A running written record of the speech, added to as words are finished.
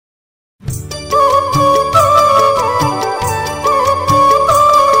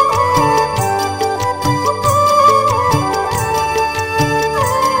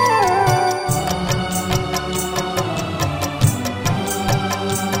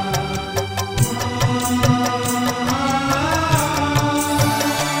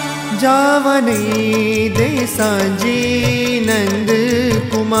जावनै देसांजी नंद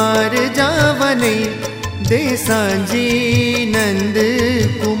कुमार जावनै देसांजी नंद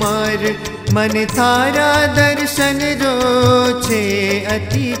कुमार मन थारा दर्शन रो छे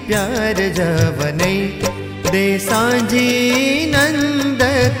अति प्यार जावनै देसांजी नंद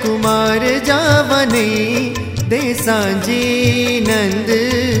कुमार जावनै देसांजी नंद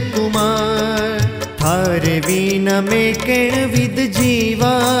कुमार थारे बिना में किण विद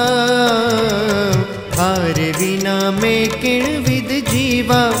जीवा थारे बिना में किण विद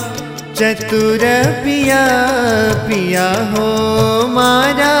जीवा चतुर पिया पिया हो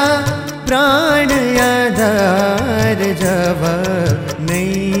मारा प्राण आधार जावा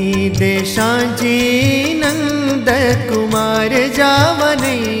नहीं देसांजी नंद कुमार जावा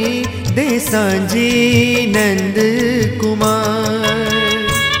नहीं देसांजी नंद कुमार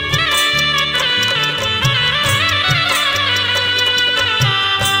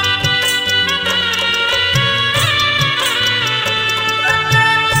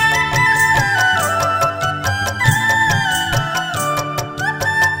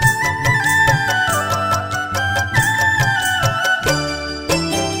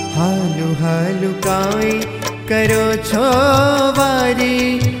हालुकाई करो छो वारी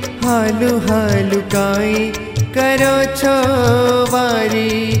हालु हालुकाई करो छो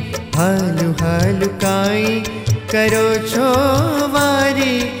वारी हालु हालुकाई करो छो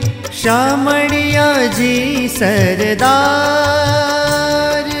वारी शामड़िया जी सरदार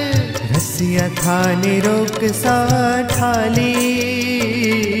रसिया थाने रोक सा ठाली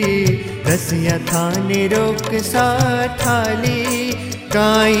रसिया थाने रोक सा ठाली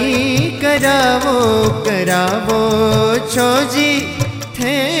काई करावो करावो छोजी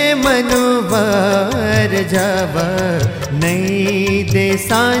थे मनुवार जावा नहीं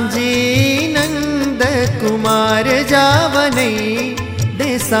देसांजी नंद कुमार जावा नहीं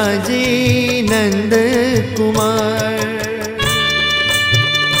देसांजी नंद कुमार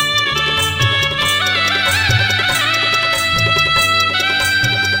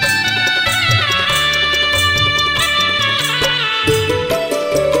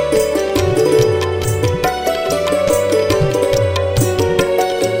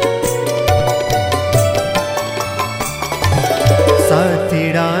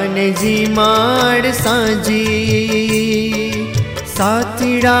जी माड़ सांजी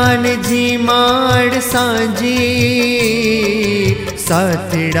साथिड़ान जी माड़ सांजी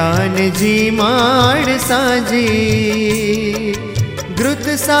साथिड़ान जी माड़ सांजी ग्रुत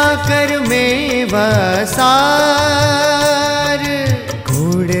साकर में वसार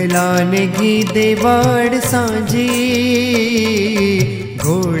घोड़लान घी देवाड़ सांजी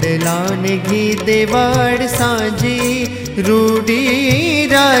घोड़लान घी देवाड़ सांजी रूडी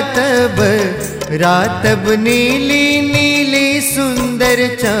रातब नीली नीली सुंदर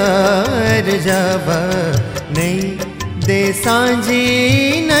चार जावा नहीं देसांजी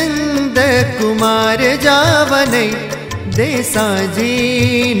नंद कुमार जावा नहीं देसांजी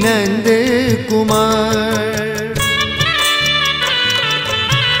नंद कुमार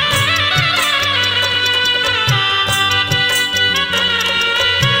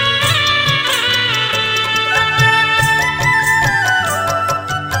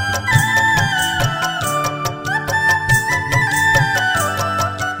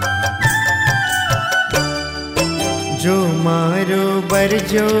जो मारो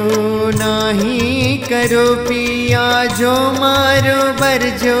बरजो नाही करो पिया जो मारो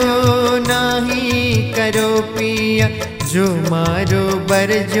बरजो नाही करो पिया जो मारो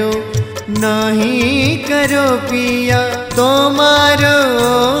बरजो नाही करो पिया तो मारो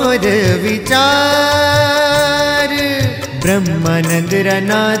और विचार ब्रह्मानंद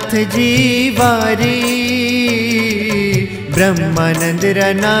नाथ जी वारी ब्रह्मानंद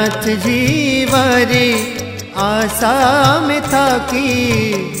नाथ जी वारी आशा में थाकी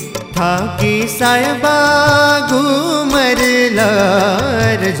सायबा घूमर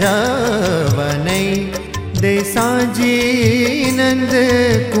लार जावा नहीं देसांजी नंद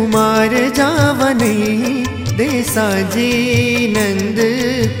कुमार जावा नहीं देसांजी नंद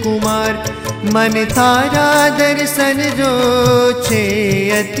कुमार मन थारा दर्शन रो छे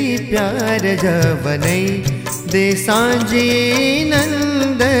अति प्यार जावा नहीं देसांजी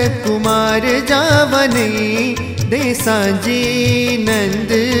नंद कुमार जावा नहीं देसांजी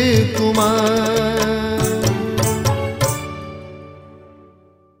नंद कुमार।